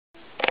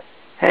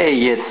Hey,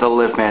 it's the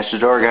LiftMaster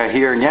Door Guy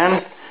here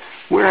again.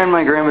 We're in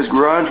my grandma's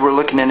garage. We're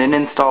looking at an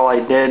install I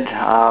did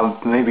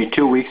maybe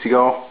 2 weeks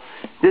ago.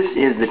 This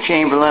is the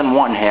Chamberlain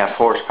 1/2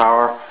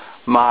 horsepower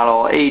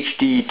model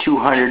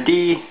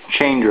HD200D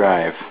chain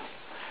drive.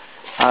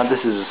 This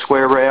is a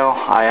square rail.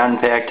 I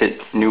unpacked it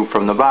new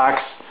from the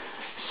box,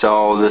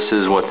 so this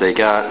is what they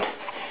got.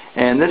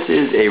 And this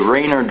is a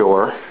Rainer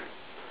door.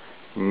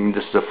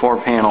 This is a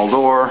 4-panel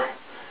door,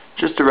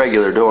 just a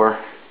regular door.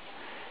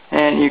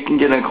 And you can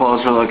get a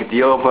closer look at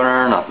the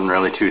opener, nothing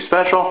really too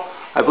special.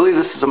 I believe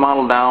this is a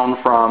model down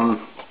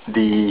from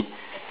the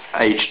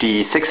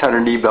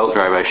HD600D belt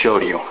drive I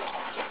showed you.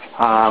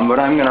 But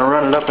I'm going to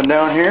run it up and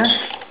down here,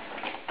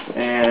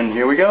 and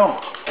here we go.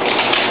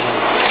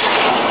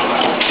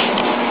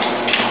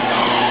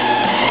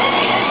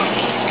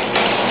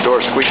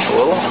 Door squeaks a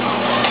little.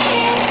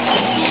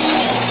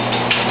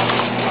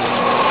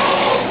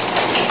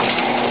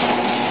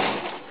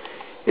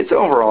 It's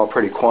overall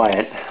pretty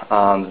quiet.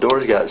 The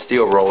door's got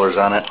steel rollers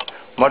on it,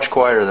 much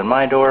quieter than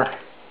my door.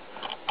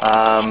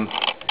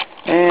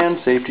 And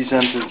safety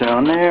sensors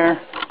down there,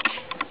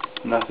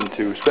 nothing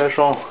too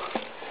special.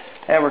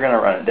 And we're going to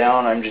run it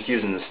down. I'm just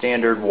using the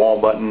standard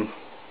wall button.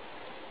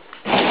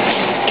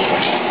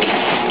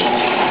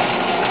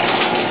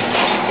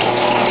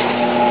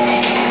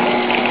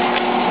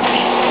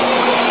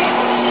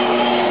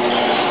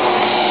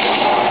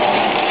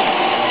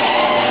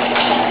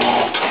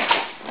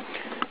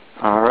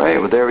 Alright,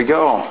 well there we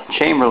go.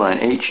 Chamberlain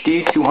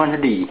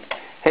HD200D.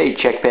 Hey,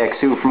 check back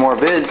soon for more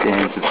vids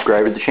and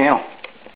subscribe to the channel.